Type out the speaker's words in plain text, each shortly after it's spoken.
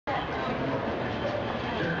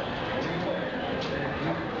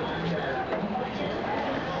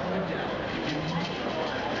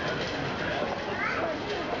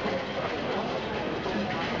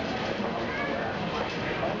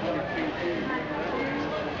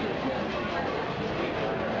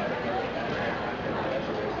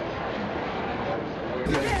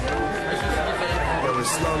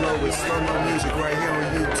Slow with slow-mo music right here on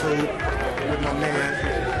YouTube with my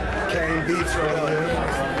man Kane Beats right here.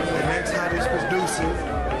 The next hottest producer,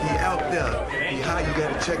 he out there. He hot, you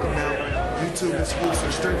gotta check him out. YouTube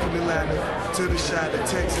exclusive, straight from Atlanta to the shot of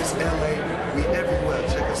Texas, LA. We everywhere.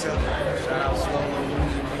 Check us out. Shout out slow-mo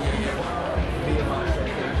music. Me and my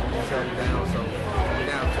shut it down. So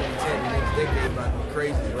now 2010, the next decade about to be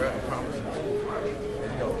crazy, bro. I promise you.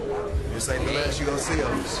 Let's go. This ain't the last you gonna see of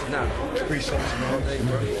us. Nah. Appreciate you, man. Thank you,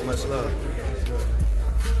 bro. Much love.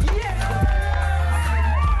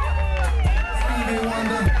 Stevie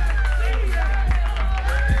Wonder.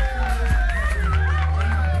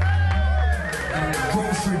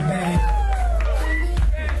 Grocery bag.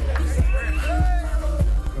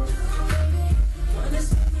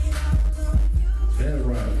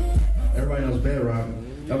 Bedrock. Everybody knows Bedrock.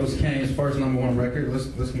 That was Kane's first #1 record.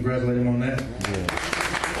 Let's congratulate him on that. Yeah.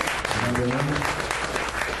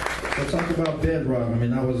 So talk about Bedrock. I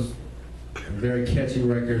mean, that was a very catchy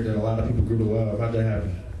record that a lot of people grew to love. How'd that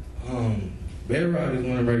happen? Bedrock is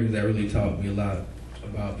one of the records that really taught me a lot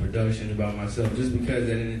about production, about myself. Just because at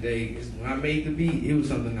the end of the day, when I made the beat, it was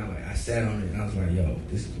something I sat on it and I was like, yo,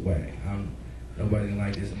 this is whack. Nobody didn't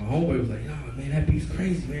like this. And my homeboy was like, yo, man, that beat's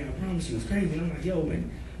crazy, man. I promise you, it's crazy. And I'm like, yo,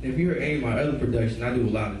 man. And if you hear any of my other production, I do a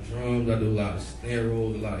lot of drums, I do a lot of snare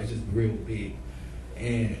rolls, it's just real big.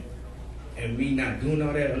 And me not doing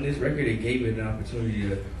all that on this record, it gave it an opportunity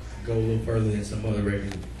to go a little further than some other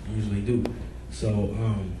records usually do. So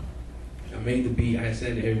I made the beat, I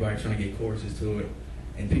sent it to everybody trying to get choruses to it,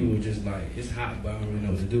 and people were just like, it's hot, but I don't really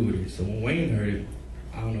know what to do with it. So when Wayne heard it,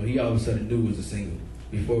 I don't know, he all of a sudden knew it was a single.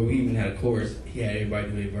 Before we even had a chorus, he had everybody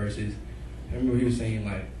do their verses. I remember he was saying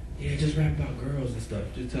like, yeah, just rap about girls and stuff.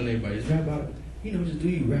 Just telling everybody, just rap about, just do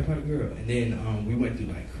you, rap about a girl. And then we went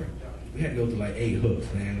through we had to go through 8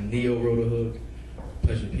 hooks, man. Neo wrote a hook,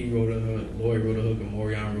 Pleasure P wrote a hook, Lloyd wrote a hook, and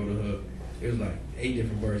Morion wrote a hook. It was 8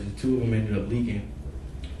 different verses. 2 of them ended up leaking.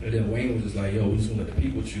 And then Wayne was just like, yo, we're just gonna let the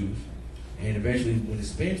people choose. And eventually, when the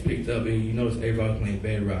spins picked up, you noticed everybody was playing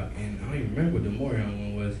Bedrock. And I don't even remember what the Morion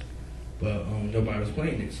one was, but nobody was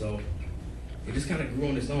playing it. So it just kind of grew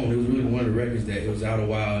on its own. It was really one of the records that it was out a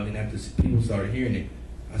while, and then after people started hearing it,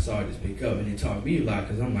 I saw it just pick up, and it taught me a lot,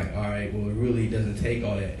 because I'm like, all right, well, it really doesn't take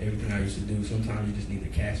all that, everything I used to do. Sometimes you just need a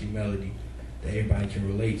catchy melody that everybody can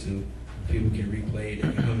relate to. People can replay it,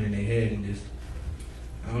 they can hum it in their head, and just,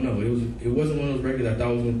 I don't know, it wasn't one of those records I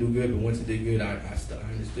thought was going to do good, but once it did good, I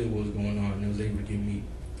understood what was going on, and it was able to give me,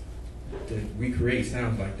 to recreate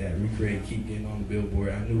sounds like that, keep getting on the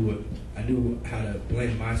Billboard. I knew how to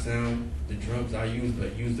blend my sound, the drums I used,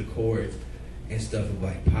 but use the chords and stuff of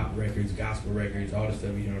pop records, gospel records, all the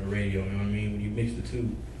stuff you hear on the radio, you know what I mean? When you mix the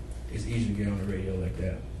two, it's easy to get on the radio like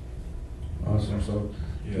that. Awesome. So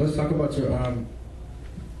yeah. Let's talk about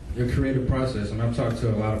your creative process. I mean, I've talked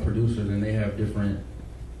to a lot of producers, and they have different,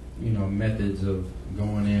 methods of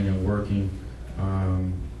going in and working.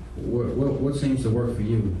 What seems to work for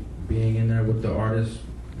you? Being in there with the artist,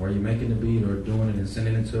 while you're making the beat, or doing it and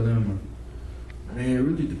sending it to them? Man, it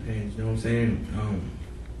really depends, you know what I'm saying?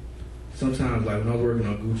 Sometimes, when I was working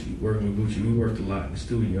with Gucci, we worked a lot in the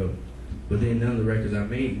studio. But then none of the records I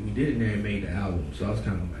made, we did in there and made the album. So I was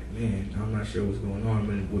kind of like, man, I'm not sure what's going on.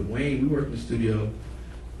 But with Wayne, we worked in the studio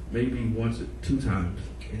maybe once or 2 times.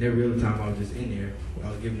 And every other time I was just in there, I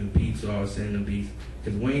was giving them beats, so I was sending them beats.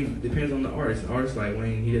 Because Wayne, depends on the artist. An artist like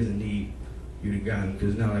Wayne, he doesn't need you to guide him. Because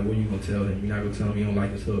it's not like, what are you going to tell him? You're not going to tell him you don't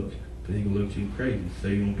like his hook. Because he going to look at you crazy. So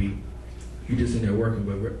you're going to be, you just in there working.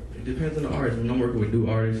 But it depends on the artist. When I'm working with new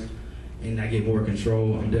artists, and I get more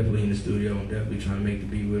control, I'm definitely in the studio. I'm definitely trying to make the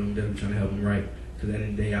beat with them. I'm definitely trying to help them write. Because at the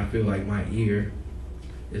end of the day, I feel like my ear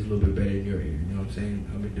is a little bit better than your ear. You know what I'm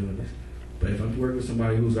saying? I've been doing this. But if I'm working with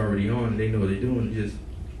somebody who's already on and they know what they're doing,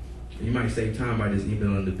 you might save time by just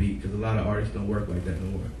emailing the beat. Because a lot of artists don't work like that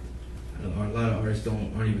no more. A lot of artists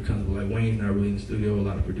aren't even comfortable. Like Wayne's not really in the studio. A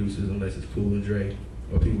lot of producers, unless it's Cool and Dre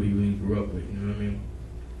or people he really grew up with. You know what I mean?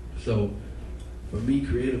 So for me,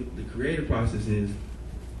 the creative process is,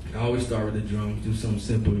 I always start with the drums, do something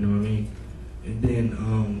simple, you know what I mean? And then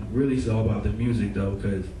really it's all about the music though,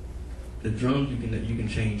 because the drums you can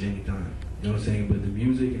change anytime, you know what I'm saying? But the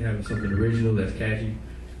music and having something original that's catchy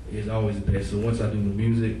is always the best. So once I do the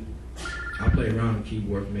music, I play around the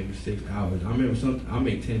keyboard for maybe 6 hours. I remember I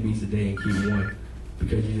make 10 beats a day and keep 1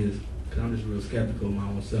 because I'm just real skeptical of my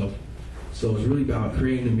own self. So it's really about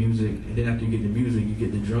creating the music, and then after you get the music, you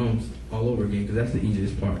get the drums all over again, because that's the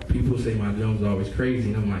easiest part. People say my drums are always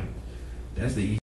crazy, and I'm like, that's the easiest.